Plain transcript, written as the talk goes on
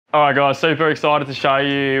All right guys, super excited to show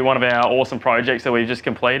you one of our awesome projects that we've just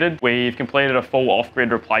completed. We've completed a full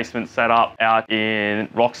off-grid replacement setup out in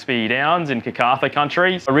Roxby Downs in Kakatha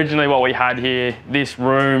country. Originally what we had here, this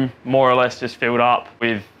room more or less just filled up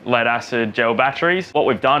with lead acid gel batteries. What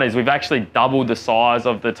we've done is we've actually doubled the size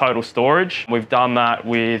of the total storage. We've done that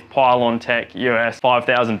with Pylontech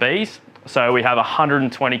US5000Bs. So we have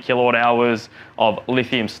 120 kilowatt hours of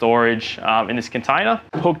lithium storage in this container.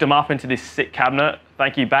 Hooked them up into this sick cabinet.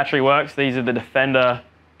 Thank you, Battery Works. These are the Defender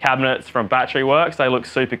cabinets from Battery Works. They look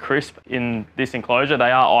super crisp in this enclosure. They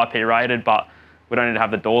are IP rated, but we don't need to have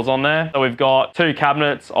the doors on there. So we've got 2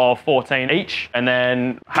 cabinets of 14 each, and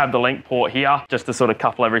then have the link port here just to sort of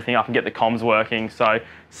couple everything up and get the comms working. So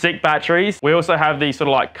sick batteries. We also have these sort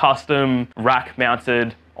of like custom rack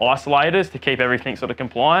mounted isolators to keep everything sort of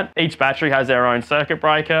compliant. Each battery has their own circuit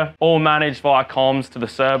breaker, all managed via comms to the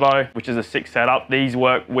servo, which is a sick setup. These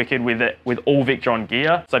work wicked with all Victron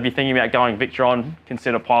gear. So if you're thinking about going Victron,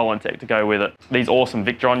 consider Pylontech to go with it. These awesome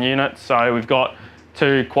Victron units. So we've got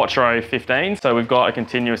 2 Quattro 15s. So we've got a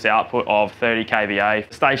continuous output of 30 kVA.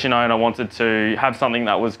 The station owner wanted to have something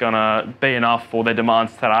that was gonna be enough for their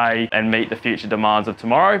demands today and meet the future demands of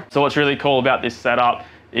tomorrow. So what's really cool about this setup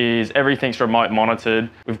is everything's remote monitored.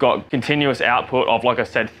 We've got continuous output of, like I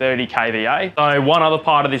said, 30 kVA. So one other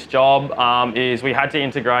part of this job is we had to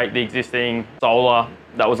integrate the existing solar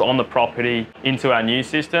that was on the property into our new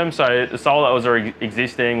system. So the solar that was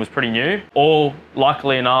existing was pretty new. All,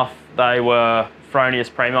 luckily enough, they were Fronius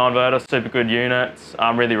Primo inverters, super good units,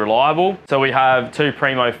 really reliable. So we have 2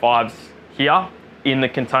 Primo 5s here in the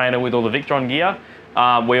container with all the Victron gear.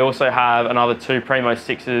 We also have another 2 Primo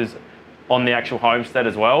 6s on the actual homestead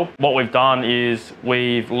as well. What we've done is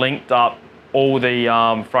we've linked up all the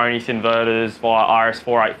Fronius inverters via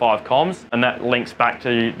RS485 comms, and that links back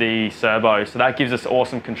to the servo. So that gives us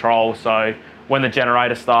awesome control. So when the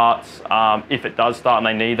generator starts, if it does start and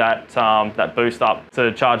they need that boost up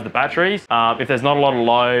to charge the batteries, if there's not a lot of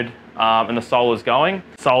load and the solar's going,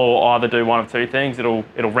 solar will either do one of 2 things. It'll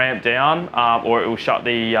ramp down or it will shut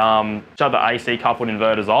the AC coupled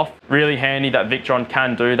inverters off. Really handy that Victron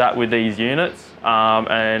can do that with these units.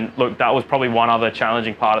 And look, that was probably one other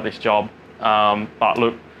challenging part of this job. But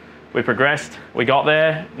look, we progressed, we got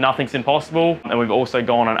there, nothing's impossible. And we've also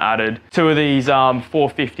gone and added 2 of these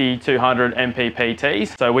 450, 200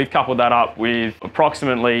 MPPTs. So we've coupled that up with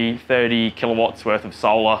approximately 30 kilowatts worth of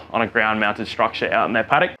solar on a ground mounted structure out in their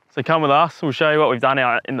paddock. So come with us, we'll show you what we've done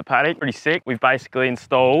out in the paddock. Pretty sick. We've basically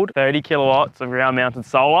installed 30 kilowatts of ground mounted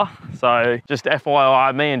solar. So just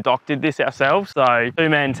FYI, me and Doc did this ourselves. So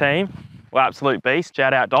 2-man team, we're absolute beast.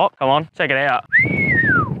 Shout out Doc, come on, check it out.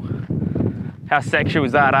 How sexy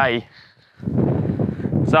was that, eh?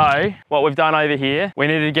 So what we've done over here, we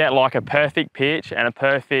needed to get like a perfect pitch and a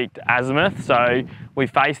perfect azimuth. So we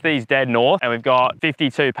face these dead north, and we've got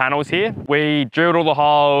 52 panels here. We drilled all the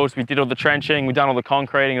holes, we did all the trenching, we've done all the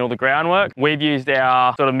concreting and all the groundwork. We've used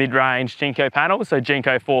our sort of mid-range Jinko panels, so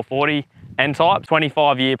Jinko 440 N-type,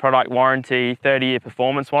 25-year product warranty, 30-year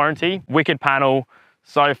performance warranty. Wicked panel.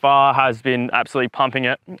 So far has been absolutely pumping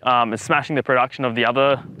it. It's smashing the production of the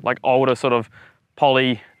other, like older sort of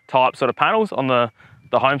poly type sort of panels on the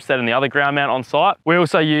homestead and the other ground mount on site. We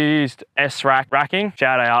also used S-Rack racking.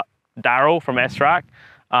 Shout out Daryl from S-Rack.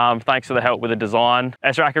 Thanks for the help with the design.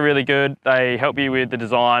 S-Rack are really good. They help you with the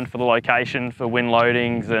design for the location, for wind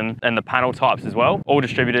loadings and the panel types as well. All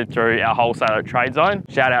distributed through our wholesaler trade zone.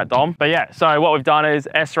 Shout out Dom. But yeah, so what we've done is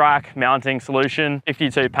S-Rack mounting solution,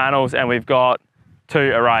 52 panels, and we've got 2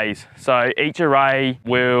 arrays. So each array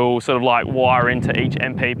will sort of like wire into each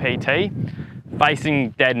MPPT,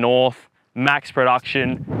 facing dead north, max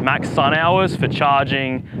production, max sun hours for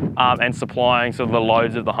charging and supplying sort of the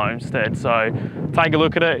loads of the homestead. So take a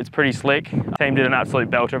look at it, it's pretty slick. Team did an absolute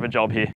belter of a job here.